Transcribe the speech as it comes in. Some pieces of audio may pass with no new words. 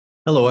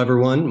Hello,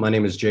 everyone. My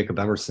name is Jacob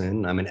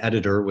Emerson. I'm an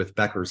editor with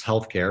Becker's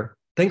Healthcare.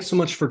 Thanks so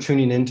much for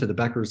tuning in to the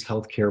Becker's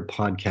Healthcare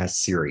podcast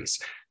series.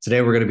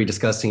 Today, we're going to be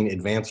discussing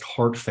advanced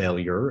heart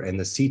failure and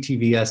the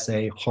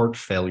CTVSA heart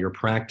failure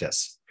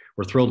practice.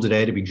 We're thrilled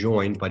today to be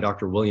joined by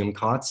Dr. William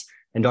Kotz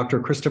and Dr.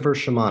 Christopher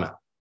Shimana.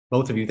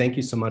 Both of you, thank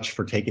you so much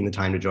for taking the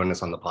time to join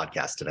us on the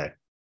podcast today.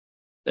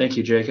 Thank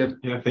you, Jacob.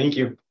 Yeah, thank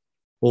you.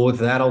 Well, with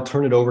that, I'll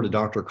turn it over to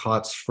Dr.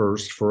 Kotz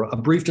first for a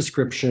brief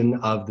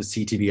description of the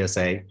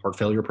CTVSA heart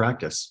failure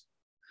practice.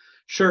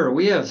 Sure.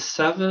 We have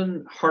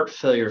 7 heart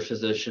failure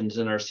physicians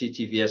in our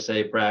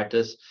CTVSA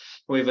practice.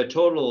 We have a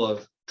total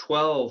of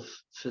 12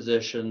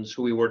 physicians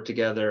who we work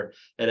together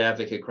at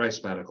Advocate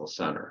Christ Medical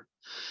Center.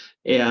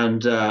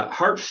 And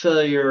heart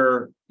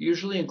failure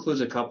usually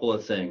includes a couple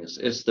of things.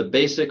 It's the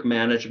basic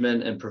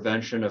management and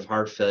prevention of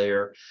heart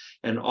failure.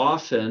 And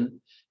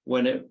often,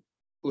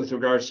 with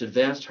regards to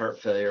advanced heart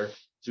failure,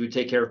 we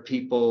take care of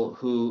people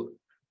who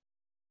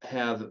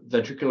have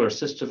ventricular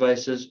assist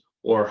devices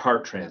or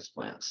heart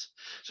transplants.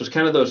 So it's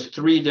kind of those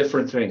 3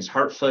 different things: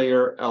 heart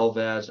failure,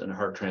 LVADs, and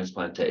heart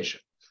transplantation.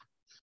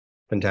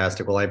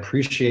 Fantastic. Well, I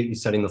appreciate you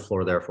setting the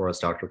floor there for us,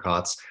 Dr.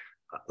 Kotz.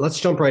 Let's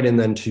jump right in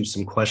then to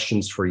some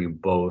questions for you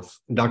both.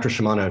 Dr.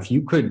 Shimana, if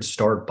you could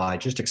start by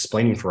just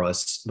explaining for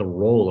us the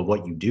role of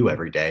what you do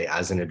every day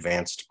as an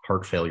advanced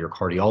heart failure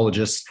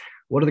cardiologist.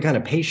 What are the kind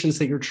of patients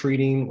that you're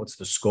treating? What's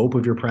the scope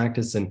of your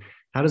practice? And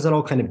how does that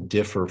all kind of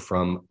differ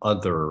from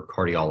other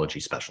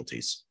cardiology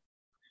specialties?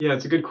 Yeah,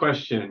 it's a good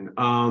question.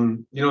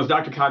 As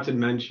Dr. Kotz had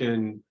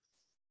mentioned,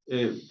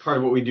 part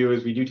of what we do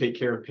is we do take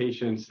care of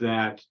patients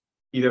that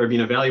either are being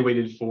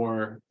evaluated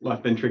for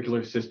left ventricular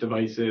assist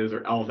devices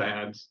or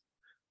LVADs.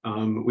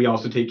 We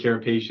also take care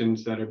of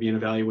patients that are being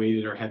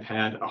evaluated or have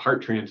had a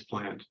heart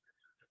transplant.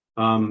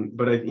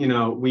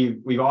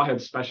 We've all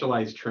had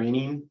specialized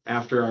training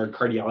after our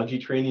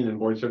cardiology training and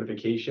board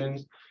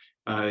certifications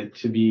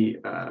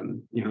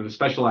to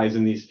specialize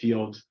in these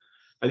fields.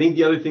 I think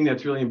the other thing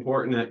that's really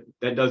important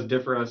that does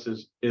differ us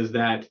is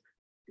that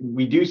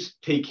we do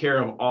take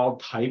care of all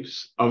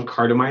types of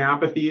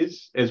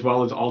cardiomyopathies as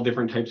well as all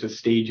different types of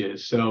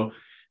stages. So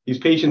these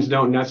patients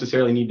don't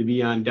necessarily need to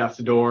be on death's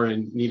door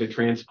and need a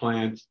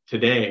transplant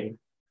today.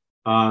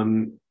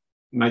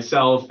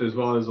 Myself, as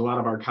well as a lot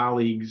of our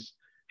colleagues,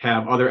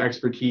 have other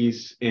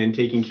expertise in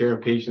taking care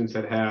of patients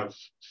that have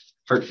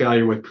heart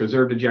failure with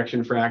preserved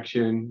ejection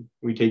fraction.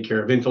 We take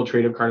care of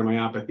infiltrative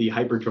cardiomyopathy,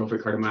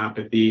 hypertrophic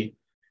cardiomyopathy.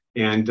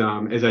 And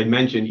as I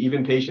mentioned,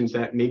 even patients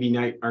that maybe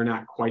are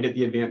not quite at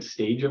the advanced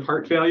stage of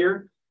heart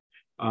failure,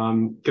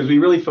 because we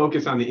really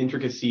focus on the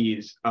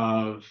intricacies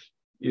of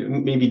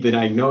maybe the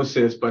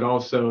diagnosis, but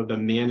also the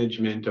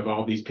management of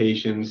all these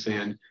patients.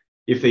 And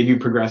if they do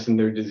progress in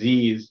their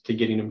disease, to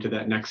getting them to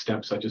that next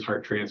step, such as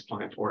heart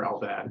transplant or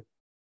LVAD.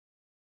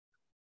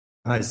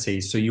 I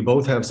see. So you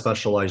both have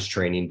specialized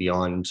training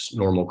beyond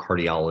normal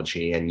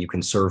cardiology, and you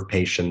can serve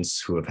patients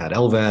who have had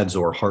LVADs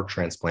or heart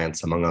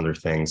transplants, among other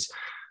things.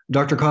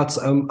 Dr. Kotz,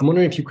 I'm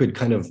wondering if you could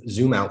kind of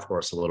zoom out for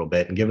us a little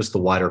bit and give us the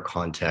wider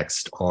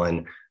context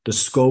on the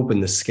scope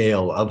and the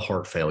scale of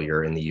heart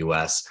failure in the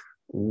U.S.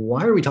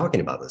 Why are we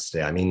talking about this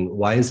today? I mean,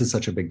 why is this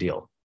such a big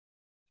deal?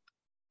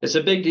 It's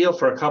a big deal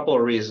for a couple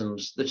of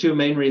reasons. The 2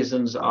 main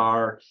reasons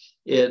are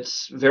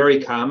it's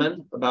very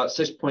common. About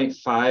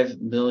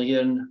 6.5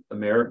 million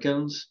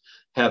Americans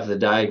have the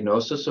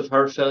diagnosis of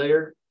heart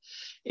failure.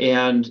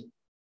 And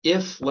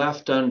if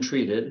left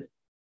untreated,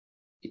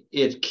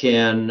 it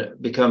can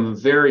become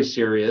very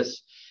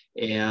serious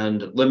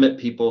and limit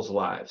people's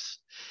lives.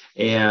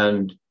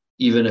 And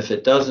even if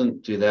it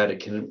doesn't do that,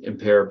 it can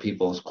impair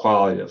people's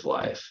quality of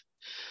life.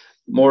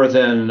 More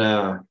than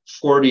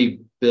 $40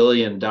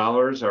 billion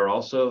are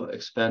also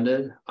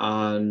expended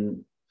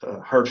on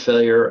heart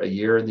failure a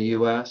year in the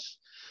U.S.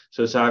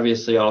 So it's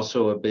obviously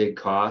also a big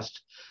cost,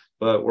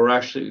 but we're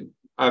actually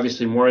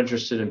obviously more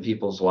interested in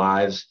people's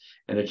lives,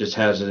 and it just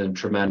has a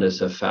tremendous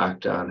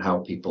effect on how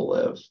people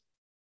live.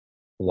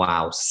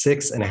 Wow,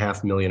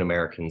 6.5 million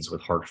Americans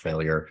with heart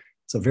failure.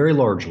 It's a very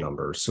large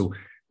number. So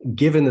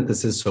given that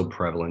this is so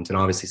prevalent and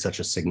obviously such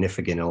a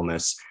significant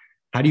illness,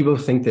 how do you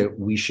both think that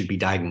we should be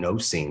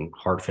diagnosing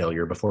heart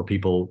failure before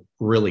people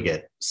really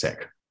get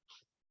sick?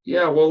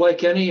 Yeah, well,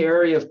 like any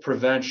area of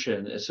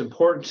prevention, it's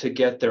important to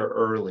get there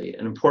early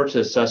and important to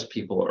assess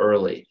people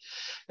early.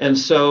 And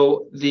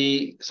so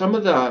some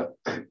of the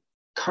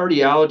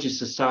cardiology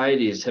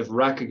societies have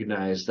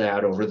recognized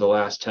that over the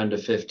last 10 to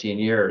 15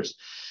 years.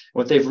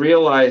 What they've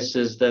realized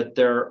is that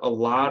there are a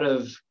lot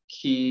of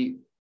key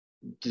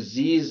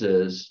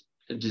disease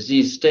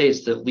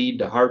states that lead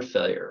to heart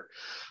failure: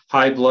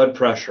 high blood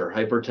pressure,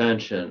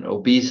 hypertension,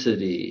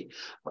 obesity,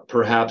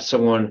 perhaps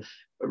someone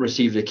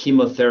received a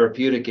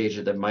chemotherapeutic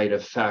agent that might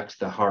affect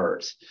the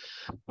heart,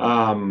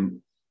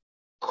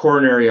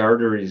 coronary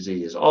artery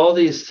disease. All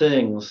these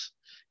things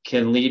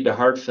can lead to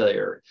heart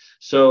failure.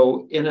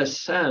 So in a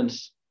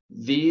sense,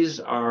 these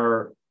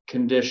are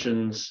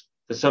conditions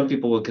that some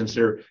people would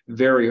consider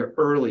very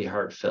early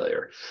heart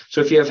failure. So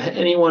if you have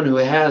anyone who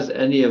has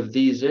any of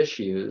these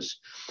issues,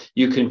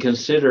 you can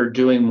consider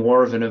doing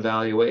more of an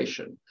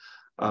evaluation.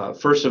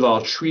 first of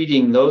all,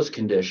 treating those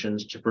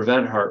conditions to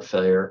prevent heart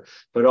failure,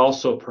 but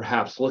also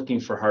perhaps looking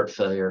for heart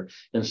failure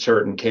in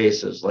certain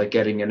cases, like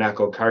getting an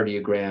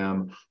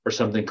echocardiogram or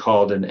something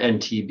called an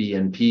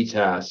NT-BNP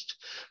test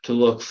to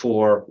look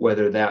for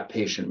whether that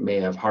patient may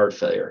have heart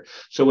failure.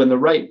 So in the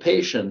right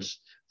patients,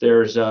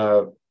 there's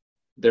a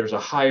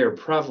higher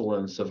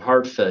prevalence of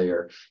heart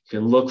failure. You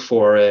can look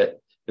for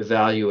it,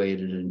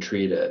 evaluate it, and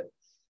treat it.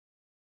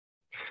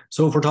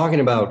 So if we're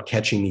talking about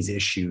catching these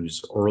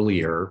issues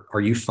earlier,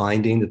 are you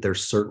finding that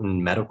there's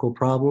certain medical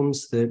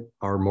problems that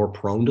are more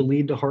prone to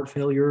lead to heart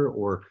failure,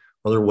 or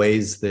are there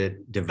ways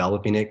that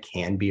developing it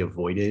can be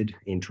avoided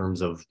in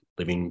terms of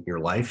living your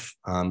life?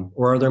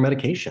 Or are there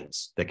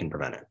medications that can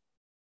prevent it?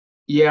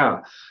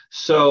 Yeah.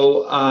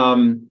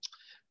 So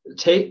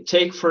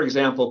take, for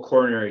example,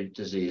 coronary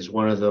disease,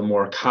 one of the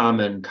more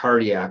common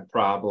cardiac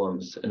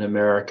problems in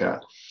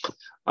America.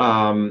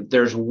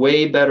 There's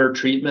way better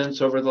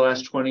treatments over the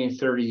last 20 and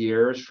 30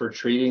 years for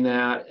treating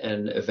that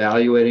and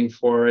evaluating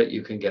for it.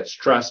 You can get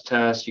stress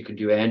tests, you can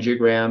do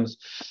angiograms.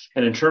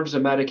 And in terms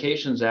of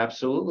medications,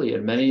 absolutely.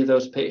 In many of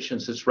those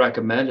patients, it's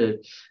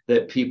recommended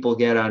that people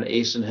get on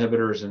ACE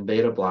inhibitors and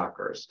beta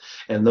blockers.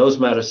 And those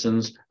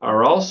medicines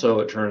are also,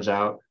 it turns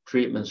out,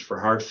 treatments for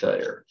heart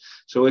failure.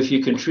 So if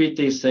you can treat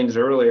these things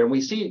earlier, and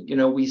we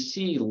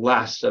see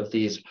less of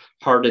these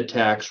heart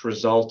attacks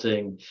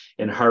resulting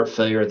in heart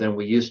failure than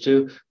we used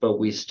to, but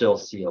we still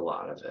see a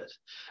lot of it.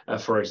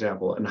 For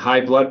example, in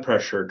high blood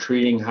pressure,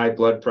 treating high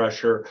blood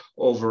pressure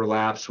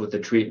overlaps with the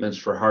treatments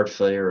for heart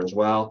failure as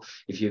well.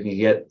 If you can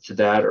get to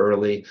that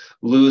early.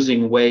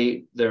 Losing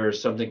weight,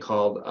 there's something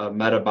called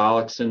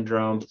metabolic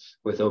syndrome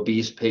with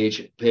obese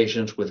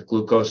patients with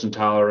glucose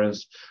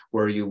intolerance,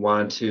 where you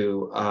want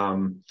to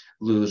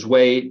lose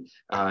weight,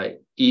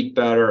 eat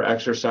better,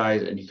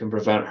 exercise, and you can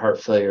prevent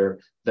heart failure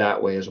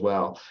that way as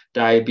well.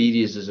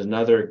 Diabetes is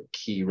another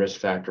key risk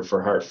factor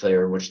for heart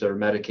failure, in which there are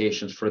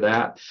medications for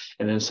that.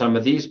 And in some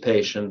of these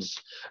patients,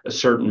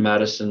 certain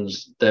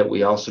medicines that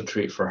we also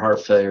treat for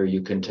heart failure,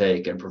 you can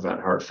take and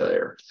prevent heart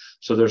failure.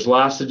 So there's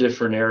lots of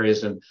different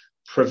areas, and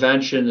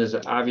prevention is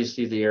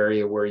obviously the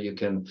area where you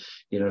can,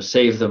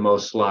 save the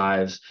most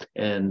lives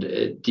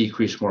and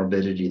decrease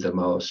morbidity the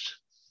most.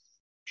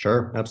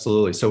 Sure,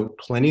 absolutely. So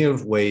plenty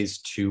of ways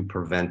to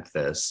prevent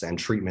this, and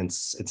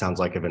treatments, it sounds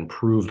like, have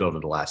improved over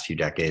the last few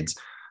decades.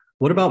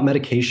 What about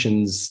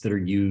medications that are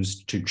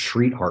used to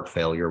treat heart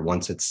failure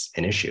once it's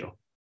an issue?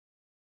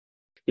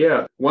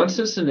 Yeah, once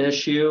it's an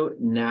issue,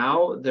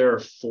 now there are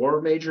 4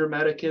 major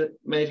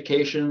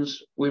medications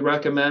we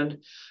recommend.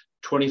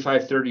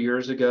 25, 30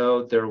 years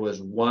ago, there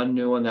was one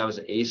new one, that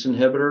was ACE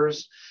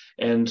inhibitors.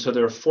 And so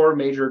there are 4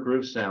 major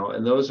groups now,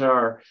 and those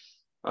are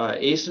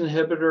ACE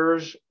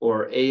inhibitors,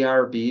 or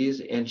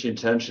ARBs,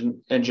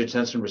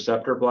 angiotensin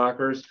receptor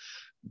blockers,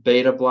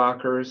 beta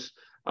blockers,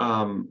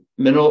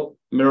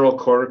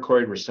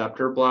 mineralocorticoid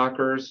receptor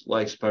blockers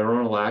like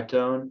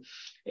spironolactone,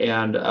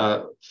 and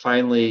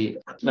finally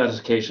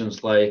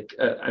medications like,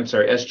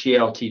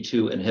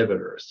 SGLT2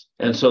 inhibitors.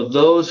 And so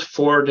those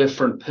 4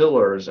 different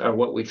pillars are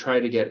what we try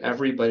to get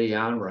everybody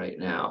on right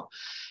now.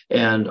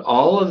 And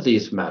all of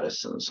these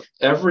medicines,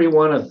 every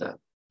one of them,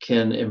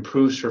 can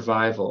improve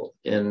survival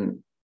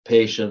in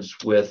patients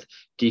with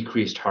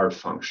decreased heart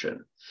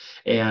function.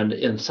 And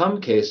in some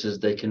cases,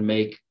 they can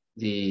make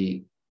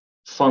the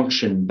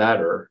function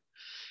better,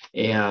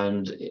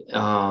 and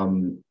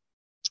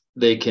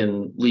they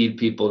can lead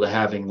people to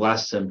having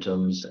less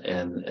symptoms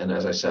and,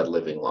 as I said,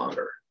 living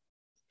longer.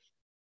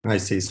 I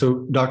see.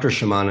 So Dr.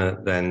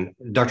 Shimana, then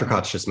Dr.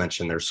 Kautz just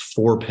mentioned there's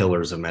 4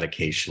 pillars of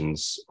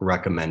medications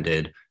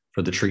recommended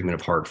for the treatment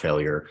of heart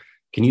failure.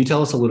 Can you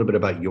tell us a little bit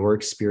about your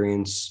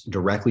experience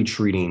directly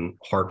treating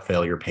heart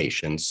failure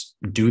patients?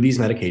 Do these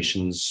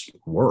medications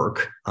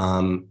work?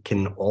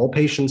 Can all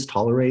patients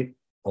tolerate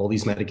all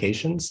these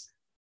medications?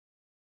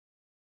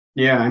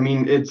 Yeah, I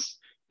mean, it's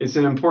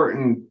an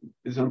important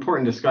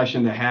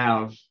discussion to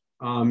have.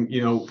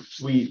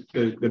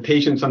 The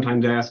patients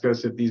sometimes ask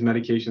us if these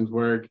medications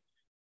work.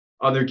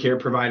 Other care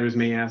providers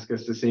may ask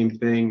us the same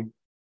thing.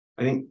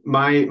 I think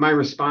my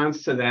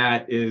response to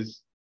that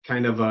is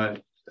kind of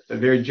a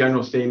very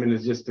general statement,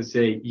 is just to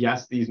say,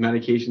 yes, these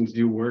medications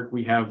do work.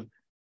 We have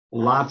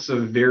lots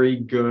of very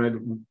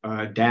good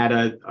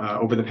data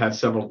over the past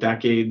several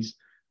decades,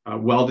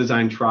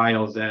 well-designed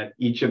trials that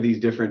each of these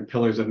different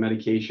pillars of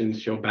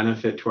medications show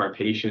benefit to our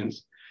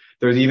patients.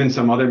 There's even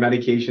some other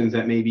medications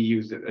that may be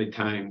used at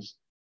times.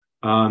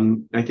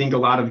 I think a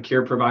lot of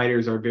care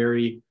providers are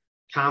very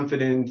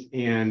confident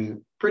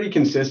and pretty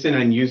consistent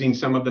on using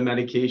some of the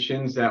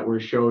medications that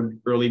showed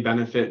early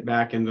benefit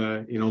back in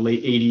the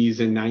late 80s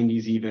and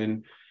 90s,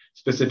 even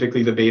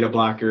specifically the beta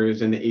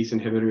blockers and the ACE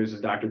inhibitors, as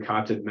Dr.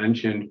 Kautz had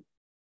mentioned.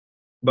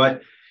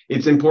 But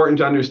it's important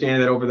to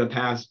understand that over the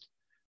past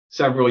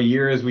several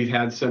years, we've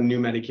had some new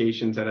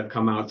medications that have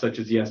come out, such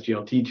as the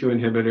SGLT2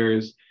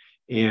 inhibitors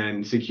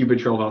and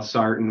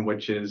sacubitril/valsartan,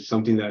 which is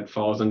something that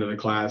falls under the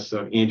class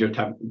of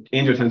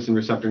angiotensin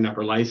receptor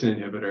neprilysin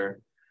inhibitor.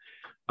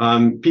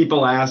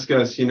 People ask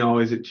us,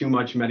 is it too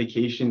much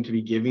medication to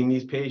be giving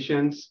these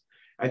patients?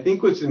 I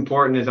think what's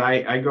important is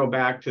I go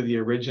back to the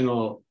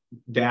original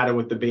data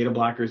with the beta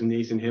blockers and the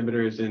ACE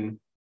inhibitors, and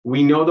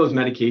we know those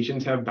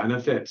medications have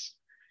benefits.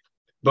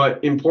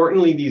 But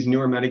importantly, these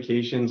newer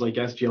medications like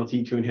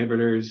SGLT2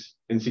 inhibitors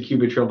and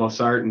sacubitril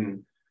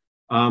valsartan,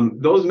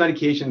 those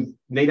medications,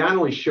 they not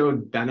only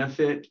showed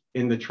benefit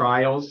in the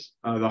trials,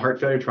 the heart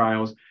failure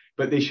trials,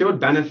 but they showed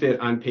benefit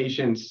in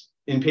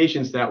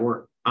patients that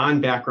were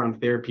on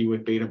background therapy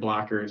with beta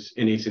blockers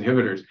and ACE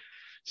inhibitors.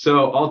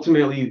 So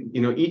ultimately,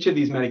 each of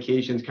these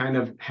medications kind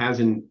of has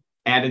an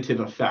additive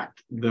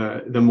effect,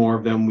 the more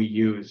of them we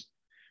use.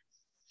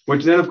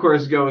 Which then, of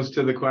course, goes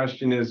to the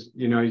question is,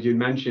 as you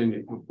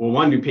mentioned, well,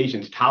 one, do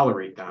patients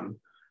tolerate them?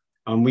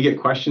 We get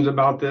questions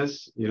about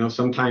this.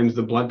 Sometimes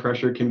the blood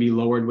pressure can be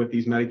lowered with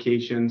these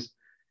medications.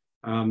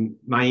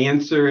 My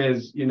answer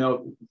is,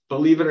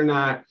 believe it or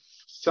not,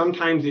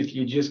 sometimes if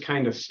you just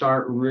kind of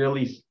start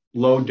really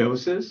low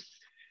doses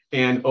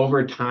and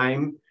over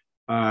time,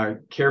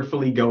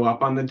 carefully go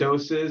up on the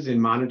doses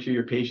and monitor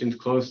your patients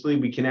closely,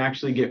 we can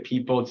actually get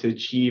people to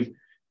achieve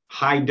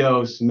high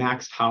dose,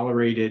 max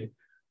tolerated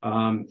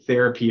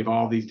therapy of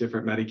all these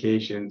different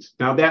medications.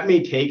 Now, that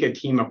may take a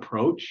team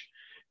approach.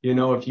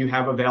 If you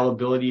have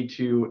availability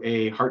to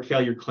a heart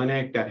failure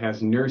clinic that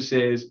has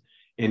nurses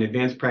and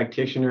advanced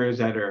practitioners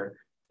that are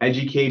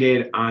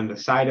educated on the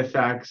side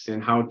effects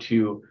and how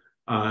to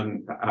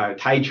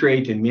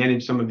titrate and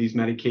manage some of these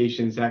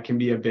medications, that can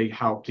be a big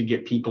help to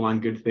get people on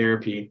good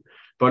therapy.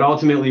 But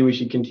ultimately, we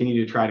should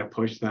continue to try to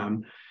push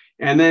them.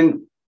 And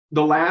then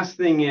the last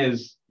thing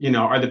is,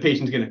 are the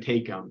patients going to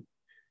take them?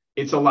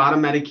 It's a lot of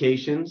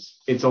medications.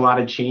 It's a lot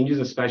of changes,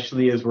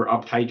 especially as we're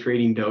up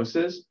titrating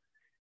doses.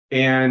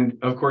 And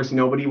of course,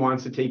 nobody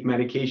wants to take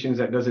medications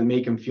that doesn't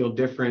make them feel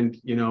different,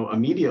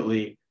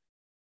 immediately.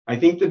 I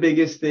think the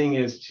biggest thing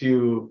is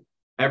to,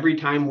 every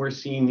time we're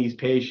seeing these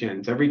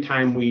patients, every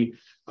time we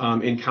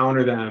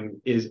encounter them,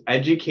 is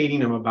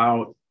educating them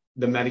about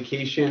the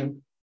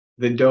medication,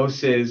 the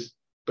doses,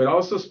 but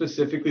also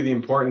specifically the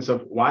importance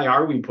of why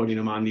are we putting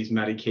them on these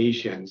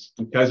medications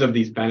because of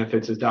these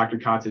benefits, as Dr.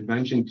 Kautz had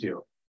mentioned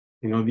to.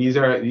 These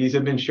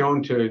have been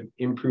shown to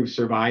improve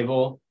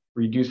survival,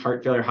 reduce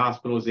heart failure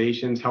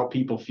hospitalizations, help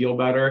people feel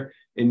better,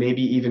 and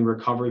maybe even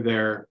recover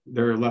their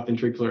left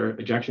ventricular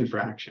ejection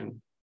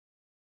fraction.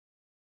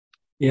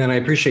 Yeah, and I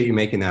appreciate you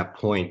making that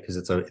point because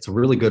it's a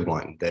really good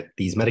one, that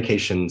these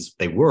medications,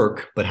 they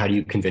work, but how do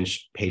you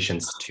convince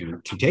patients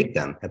to take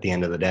them at the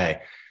end of the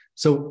day?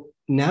 So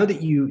now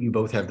that you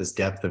both have this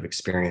depth of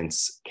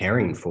experience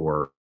caring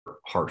for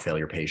heart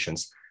failure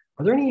patients,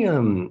 are there any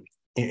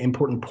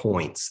important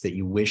points that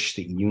you wish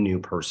that you knew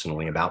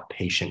personally about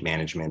patient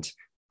management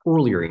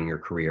earlier in your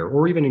career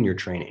or even in your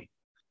training?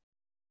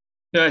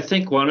 Yeah, I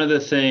think one of the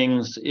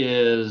things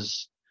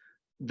is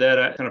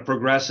that kind of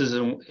progresses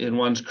in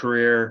one's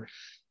career,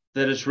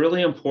 that it's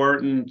really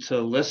important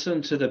to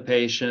listen to the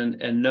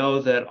patient and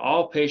know that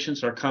all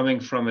patients are coming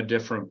from a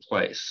different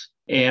place.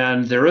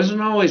 And there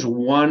isn't always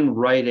one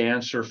right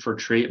answer for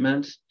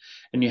treatment.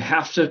 And you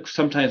have to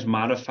sometimes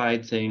modify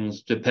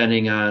things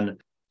depending on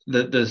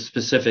the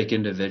specific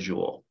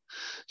individual.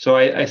 So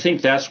I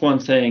think that's one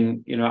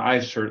thing,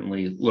 I've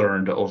certainly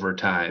learned over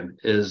time,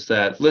 is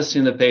that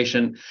listening to the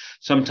patient,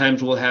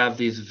 sometimes we'll have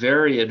these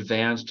very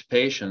advanced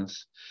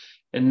patients,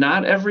 and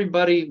not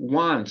everybody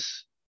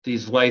wants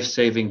these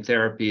life-saving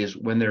therapies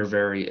when they're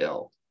very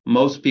ill.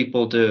 Most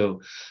people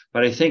do.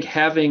 But I think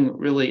having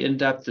really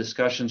in-depth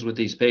discussions with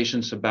these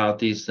patients about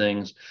these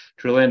things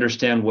to really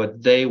understand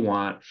what they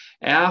want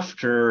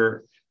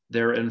after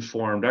they're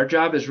informed. Our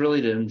job is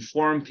really to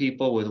inform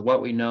people with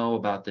what we know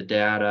about the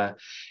data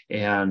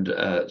and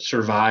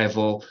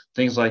survival,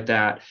 things like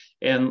that,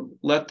 and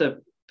let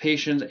the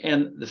patients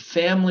and the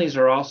families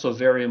are also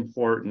very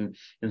important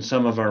in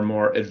some of our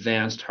more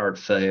advanced heart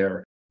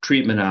failure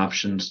treatment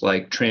options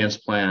like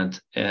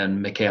transplant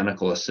and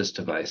mechanical assist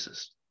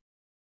devices.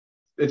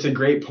 It's a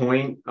great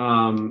point.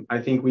 I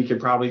think we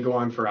could probably go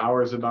on for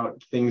hours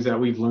about things that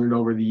we've learned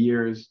over the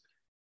years.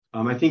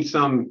 I think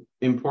some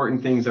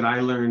important things that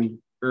I learned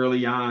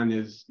early on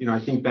is, I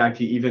think back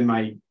to even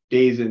my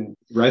days in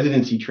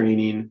residency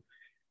training,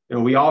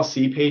 we all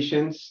see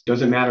patients,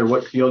 doesn't matter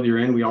what field you're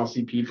in, we all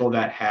see people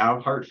that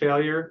have heart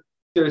failure.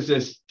 There's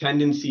this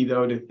tendency,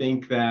 though, to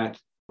think that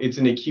it's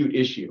an acute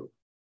issue.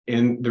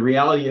 And the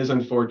reality is,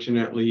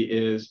 unfortunately,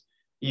 is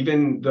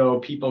even though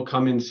people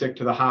come in sick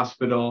to the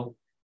hospital,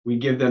 we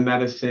give them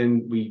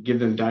medicine, we give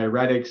them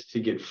diuretics to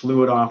get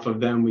fluid off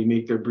of them, we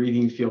make their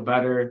breathing feel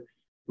better,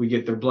 we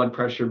get their blood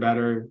pressure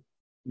better,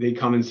 they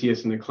come and see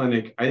us in the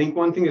clinic. I think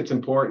one thing that's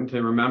important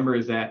to remember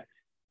is that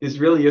this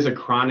really is a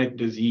chronic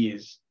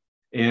disease.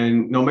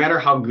 And no matter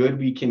how good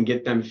we can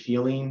get them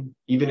feeling,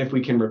 even if we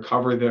can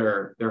recover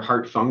their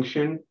heart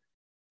function,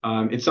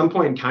 at some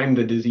point in time,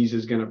 the disease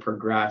is going to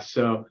progress.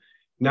 So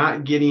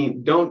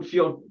don't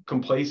feel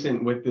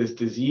complacent with this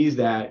disease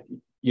that,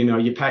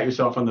 you pat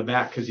yourself on the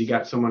back because you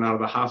got someone out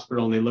of the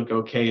hospital and they look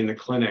okay in the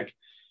clinic.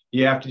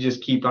 You have to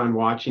just keep on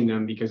watching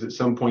them because at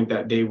some point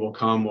that day will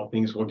come where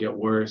things will get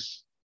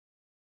worse.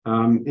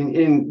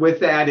 And with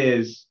that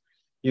is,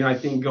 I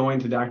think going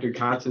to Dr.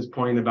 Kotz's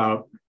point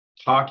about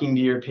talking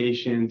to your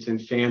patients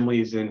and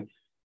families, and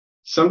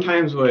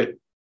sometimes what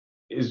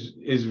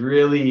is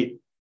really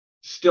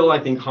still, I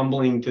think,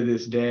 humbling to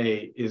this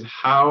day is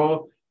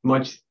how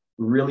much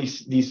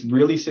these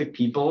really sick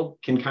people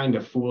can kind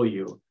of fool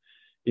you.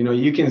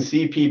 You can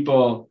see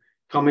people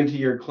come into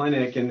your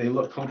clinic and they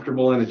look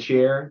comfortable in a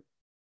chair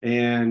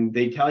and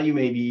they tell you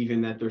maybe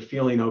even that they're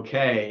feeling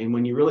okay. And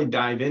when you really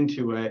dive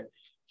into it,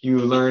 you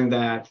learn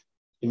that,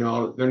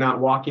 they're not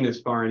walking as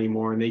far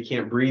anymore and they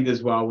can't breathe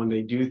as well when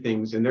they do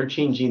things, and they're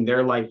changing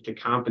their life to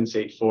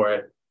compensate for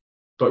it.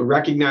 But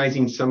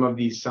recognizing some of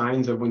these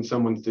signs of when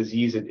someone's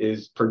disease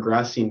is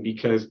progressing,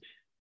 because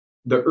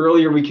the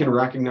earlier we can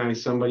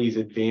recognize somebody's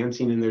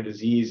advancing in their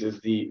disease is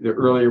the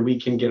earlier we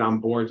can get on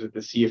boards with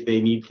to see if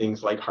they need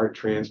things like heart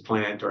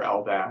transplant or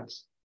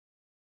LVADs.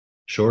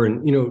 Sure.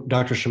 And,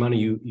 Dr. Shimano,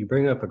 you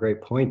bring up a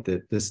great point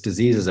that this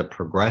disease is a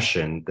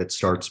progression that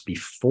starts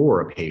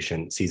before a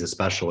patient sees a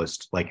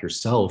specialist like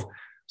yourself.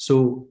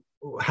 So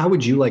how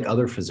would you like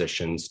other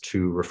physicians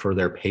to refer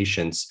their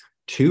patients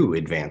to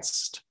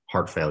advanced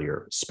heart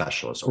failure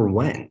specialists, or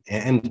when?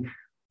 And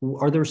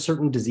are there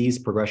certain disease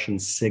progression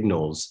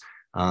signals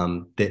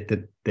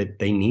that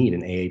they need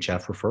an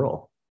AHF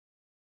referral?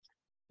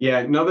 Yeah,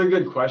 another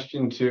good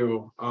question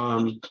too.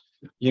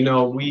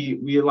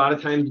 We a lot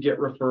of times get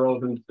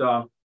referrals and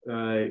stuff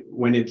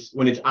when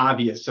it's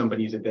obvious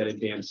somebody's at that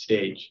advanced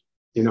stage.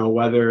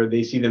 Whether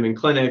they see them in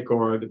clinic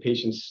or the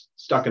patient's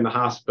stuck in the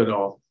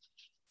hospital.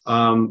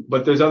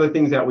 But there's other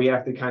things that we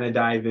have to kind of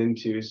dive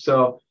into.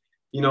 So,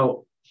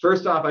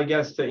 first off, I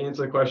guess to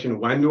answer the question,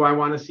 when do I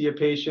want to see a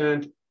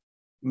patient?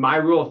 My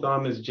rule of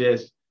thumb is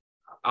just,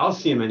 I'll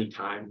see them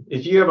anytime.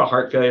 If you have a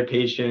heart failure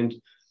patient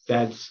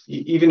that's,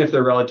 even if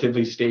they're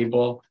relatively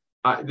stable,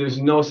 there's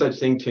no such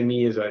thing to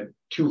me as a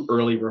too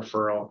early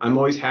referral. I'm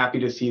always happy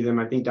to see them.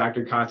 I think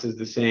Dr. Kotz is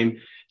the same,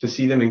 to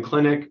see them in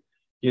clinic,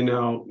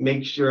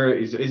 make sure,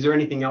 is there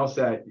anything else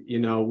that,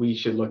 we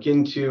should look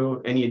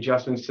into, any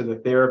adjustments to the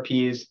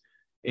therapies?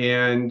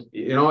 And,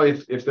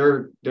 if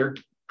their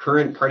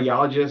current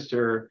cardiologist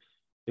or,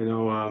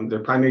 their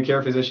primary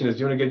care physician is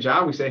doing a good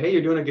job, we say, hey,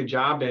 you're doing a good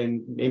job,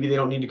 and maybe they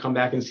don't need to come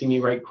back and see me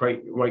right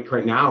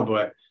now.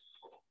 But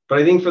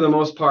I think for the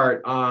most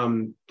part,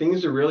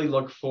 things to really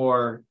look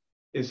for,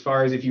 as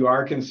far as if you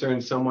are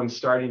concerned, someone's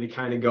starting to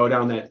kind of go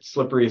down that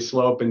slippery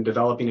slope and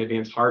developing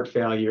advanced heart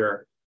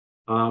failure.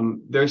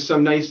 There's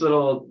some nice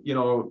little,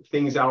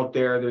 things out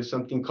there. There's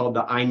something called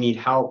the I need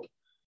help,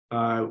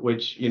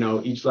 which,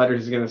 each letter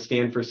is going to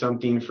stand for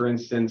something. For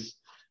instance,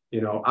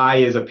 I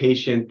is a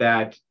patient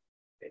that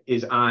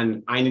is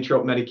on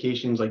inotrope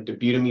medications like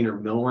dobutamine or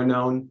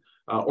milrinone,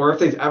 or if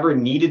they've ever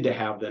needed to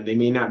have them, they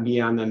may not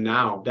be on them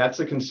now. That's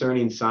a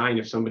concerning sign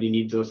if somebody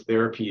needs those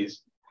therapies.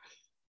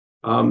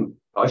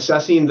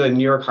 Assessing the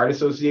New York Heart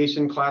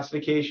Association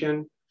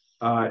classification,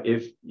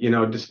 if,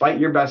 despite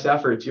your best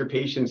efforts, your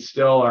patients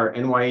still are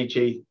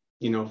NYHA,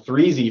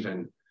 3s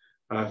even,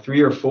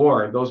 3 or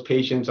 4, those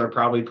patients are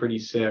probably pretty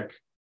sick.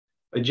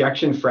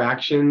 Ejection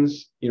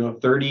fractions,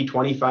 30,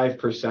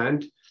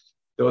 25%,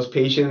 those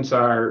patients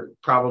are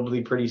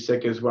probably pretty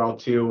sick as well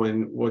too,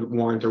 and would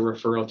warrant a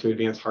referral to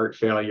advanced heart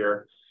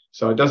failure.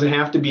 So it doesn't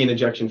have to be an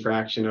ejection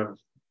fraction of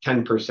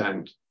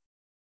 10%.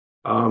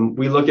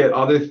 We look at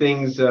other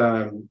things,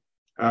 the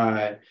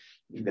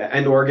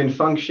end organ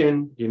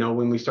function,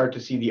 when we start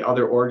to see the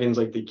other organs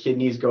like the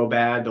kidneys go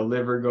bad, the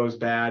liver goes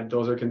bad,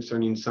 those are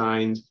concerning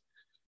signs.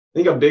 I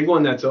think a big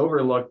one that's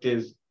overlooked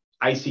is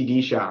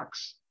ICD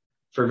shocks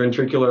for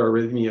ventricular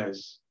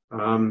arrhythmias.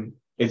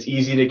 It's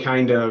easy to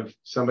kind of,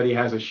 somebody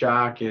has a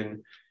shock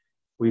and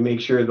we make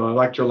sure the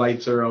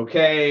electrolytes are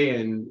okay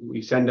and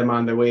we send them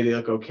on their way, they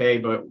look okay.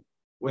 But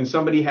when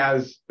somebody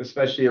has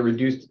especially a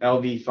reduced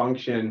LV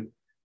function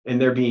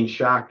and they're being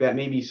shocked, that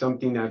may be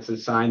something that's a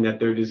sign that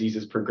their disease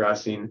is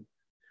progressing.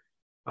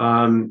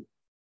 One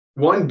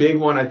big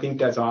one I think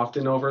that's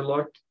often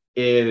overlooked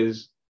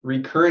is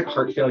recurrent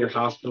heart failure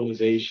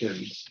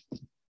hospitalizations.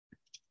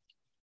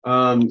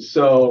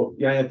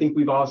 I think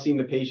we've all seen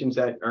the patients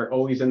that are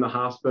always in the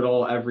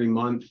hospital every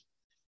month.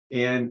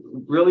 And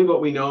really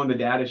what we know and the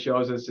data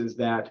shows us is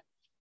that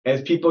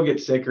as people get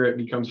sicker, it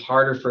becomes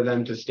harder for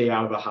them to stay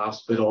out of the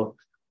hospital.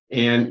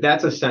 And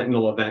that's a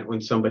sentinel event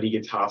when somebody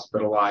gets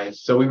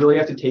hospitalized. So we really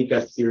have to take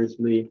that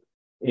seriously.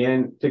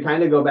 And to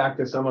kind of go back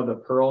to some of the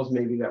pearls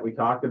maybe that we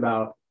talked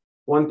about,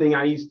 one thing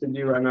I used to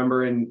do, I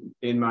remember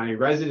in my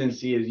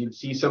residency, is you'd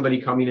see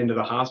somebody coming into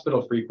the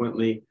hospital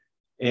frequently,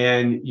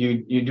 and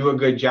you do a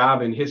good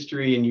job in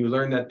history and you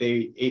learn that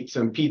they ate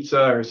some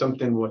pizza or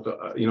something with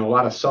a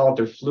lot of salt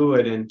or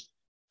fluid, and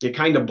you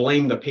kind of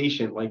blame the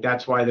patient, like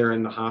that's why they're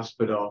in the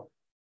hospital.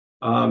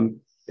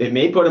 It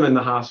may put them in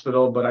the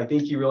hospital, but I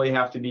think you really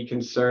have to be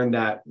concerned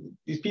that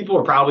these people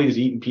are probably just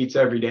eating pizza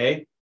every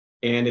day,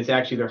 and it's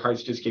actually their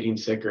heart's just getting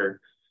sicker.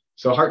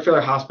 So heart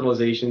failure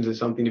hospitalizations is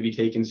something to be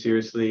taken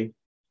seriously.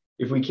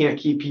 If we can't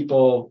keep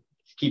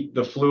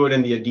the fluid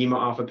and the edema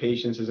off of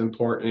patients is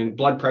important.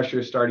 Blood pressure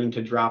is starting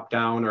to drop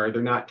down, or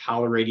they're not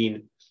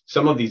tolerating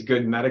some of these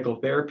good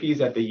medical therapies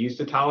that they used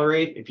to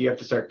tolerate, if you have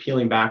to start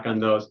peeling back on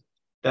those,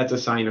 that's a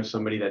sign of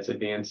somebody that's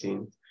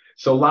advancing.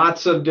 So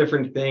lots of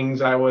different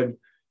things. I would,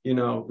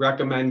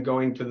 recommend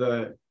going to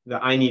the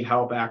I Need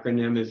Help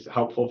acronym is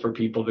helpful for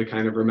people to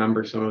kind of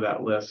remember some of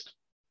that list.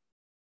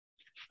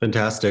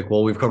 Fantastic.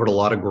 Well, we've covered a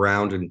lot of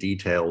ground and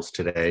details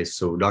today.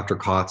 So Dr.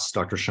 Kautz,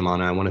 Dr.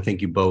 Shimana, I want to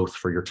thank you both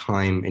for your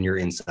time and your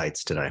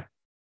insights today.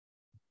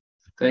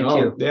 Thank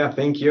you. Yeah,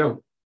 thank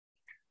you.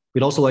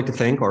 We'd also like to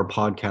thank our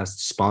podcast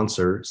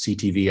sponsor,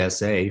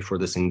 CTVSA, for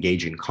this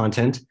engaging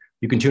content.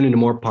 You can tune into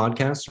more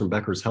podcasts from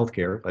Becker's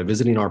Healthcare by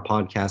visiting our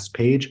podcast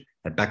page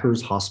at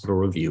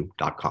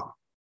beckershospitalreview.com.